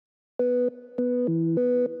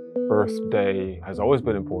Earth Day has always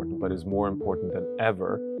been important, but is more important than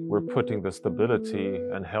ever. We're putting the stability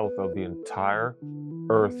and health of the entire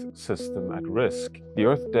Earth system at risk. The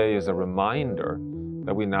Earth Day is a reminder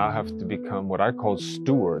that we now have to become what I call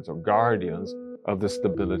stewards or guardians of the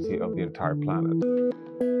stability of the entire planet.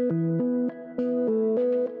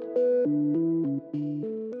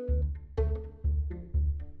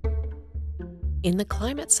 In the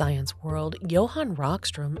climate science world, Johan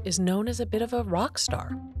Rockström is known as a bit of a rock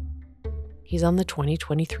star. He's on the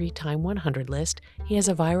 2023 Time 100 list, he has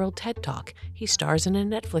a viral TED Talk, he stars in a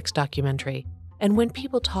Netflix documentary. And when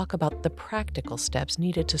people talk about the practical steps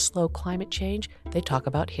needed to slow climate change, they talk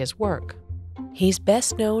about his work. He's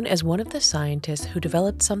best known as one of the scientists who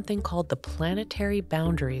developed something called the Planetary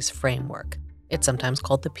Boundaries Framework. It's sometimes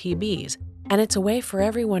called the PBs, and it's a way for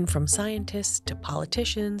everyone from scientists to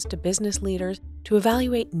politicians to business leaders to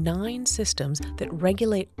evaluate 9 systems that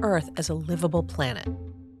regulate Earth as a livable planet.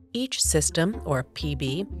 Each system, or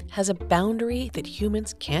PB, has a boundary that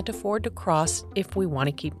humans can't afford to cross if we want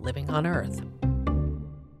to keep living on Earth.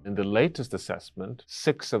 In the latest assessment,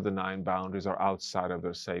 6 of the 9 boundaries are outside of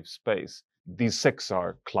their safe space. These 6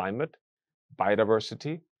 are climate,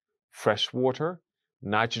 biodiversity, fresh water,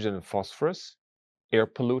 nitrogen and phosphorus, air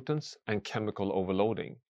pollutants, and chemical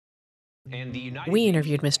overloading. We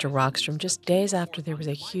interviewed Mr. Rockström just days after there was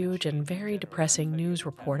a huge and very depressing news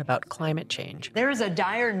report about climate change. There is a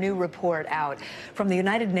dire new report out from the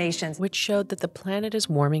United Nations, which showed that the planet is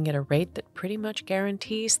warming at a rate that pretty much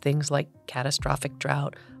guarantees things like catastrophic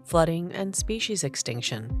drought, flooding, and species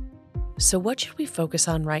extinction. So what should we focus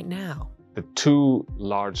on right now? The 2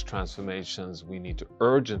 large transformations we need to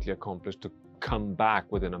urgently accomplish to come back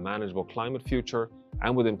within a manageable climate future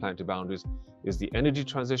and within planetary boundaries is the energy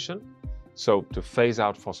transition. So to phase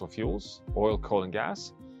out fossil fuels, oil, coal, and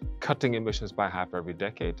gas, cutting emissions by half every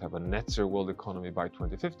decade to have a net zero world economy by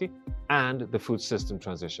 2050, and the food system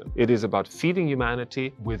transition. It is about feeding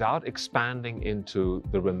humanity without expanding into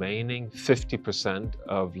the remaining 50%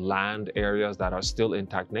 of land areas that are still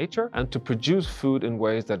intact nature, and to produce food in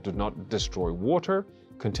ways that do not destroy water,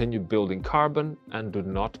 continue building carbon, and do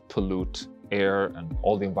not pollute air and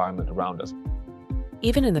all the environment around us.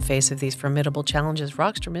 Even in the face of these formidable challenges,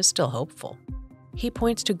 Rockström is still hopeful. He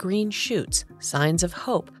points to green shoots, signs of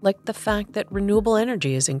hope, like the fact that renewable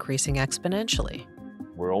energy is increasing exponentially.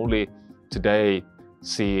 We're only today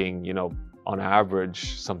seeing, on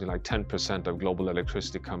average, something like 10% of global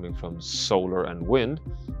electricity coming from solar and wind.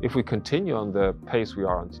 If we continue on the pace we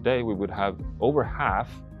are on today, we would have over half,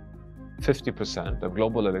 50% of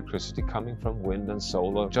global electricity coming from wind and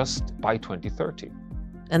solar just by 2030.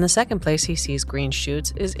 And the second place he sees green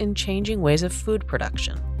shoots is in changing ways of food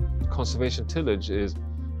production. Conservation tillage is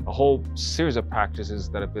a whole series of practices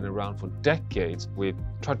that have been around for decades. We've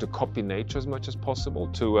tried to copy nature as much as possible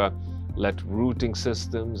to let rooting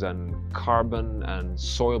systems and carbon and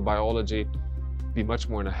soil biology be much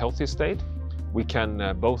more in a healthy state. We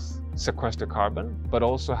can both sequester carbon, but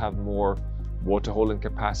also have more water holding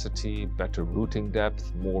capacity, better rooting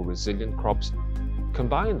depth, more resilient crops.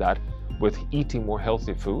 Combine that with eating more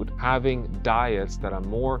healthy food, having diets that are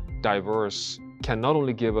more diverse can not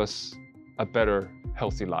only give us a better,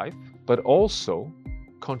 healthy life, but also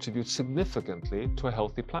contribute significantly to a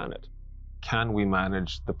healthy planet. Can we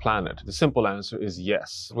manage the planet? The simple answer is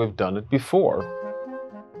yes. We've done it before.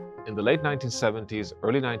 In the late 1970s,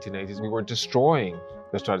 early 1980s, we were destroying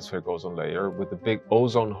the stratospheric ozone layer with the big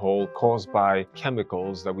ozone hole caused by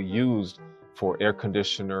chemicals that we used for air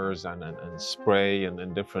conditioners and spray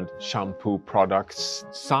and different shampoo products.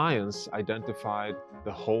 Science identified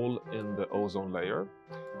the hole in the ozone layer.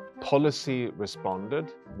 Policy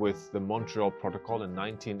responded with the Montreal Protocol in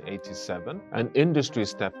 1987, and industry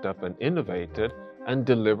stepped up and innovated and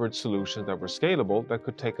delivered solutions that were scalable that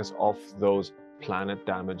could take us off those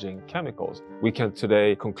planet-damaging chemicals. We can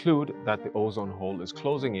today conclude that the ozone hole is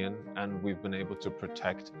closing in, and we've been able to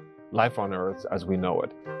protect life on Earth as we know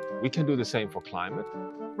it. We can do the same for climate.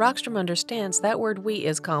 Rockström understands that word "we"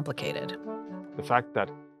 is complicated. The fact that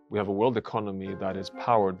we have a world economy that is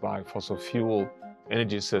powered by fossil fuel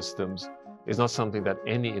energy systems is not something that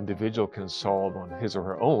any individual can solve on his or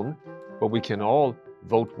her own, but we can all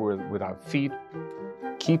vote with our feet,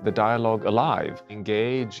 keep the dialogue alive,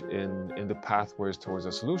 engage in the pathways towards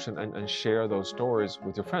a solution, and share those stories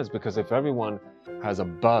with your friends. Because if everyone has a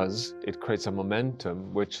buzz, it creates a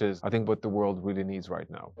momentum, which is, I think, what the world really needs right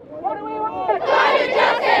now. What do we want? Climate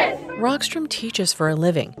justice! Rockström teaches for a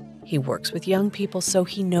living. He works with young people, so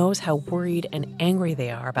he knows how worried and angry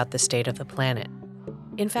they are about the state of the planet.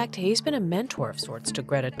 In fact, he's been a mentor of sorts to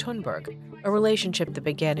Greta Thunberg, a relationship that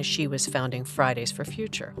began as she was founding Fridays for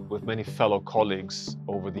Future. With many fellow colleagues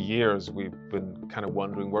over the years, we've been kind of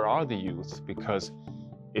wondering, where are the youth? Because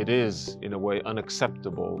it is, in a way,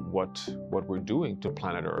 unacceptable what we're doing to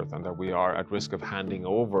planet Earth, and that we are at risk of handing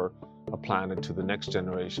over a planet to the next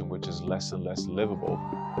generation, which is less and less livable.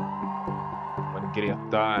 When Greta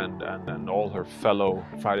and all her fellow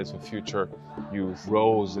Fridays for Future youth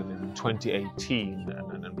rose in 2018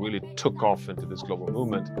 and really took off into this global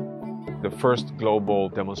movement, the first global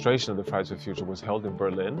demonstration of the Fridays for Future was held in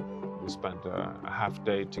Berlin. We spent a half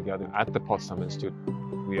day together at the Potsdam Institute.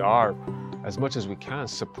 We are, as much as we can,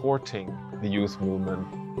 supporting the youth movement.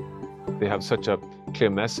 They have such a clear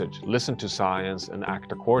message: listen to science and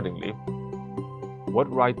act accordingly. What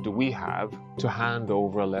right do we have to hand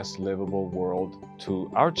over a less livable world to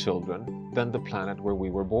our children than the planet where we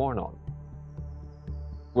were born on?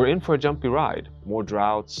 We're in for a jumpy ride. More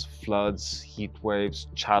droughts, floods, heat waves,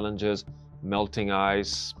 challenges, melting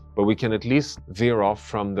ice, but we can at least veer off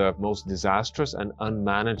from the most disastrous and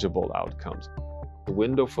unmanageable outcomes. The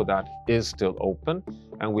window for that is still open,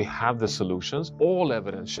 and we have the solutions. All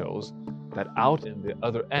evidence shows that out in the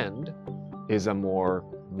other end is a more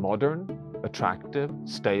modern, attractive,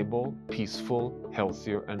 stable, peaceful,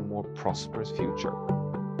 healthier, and more prosperous future.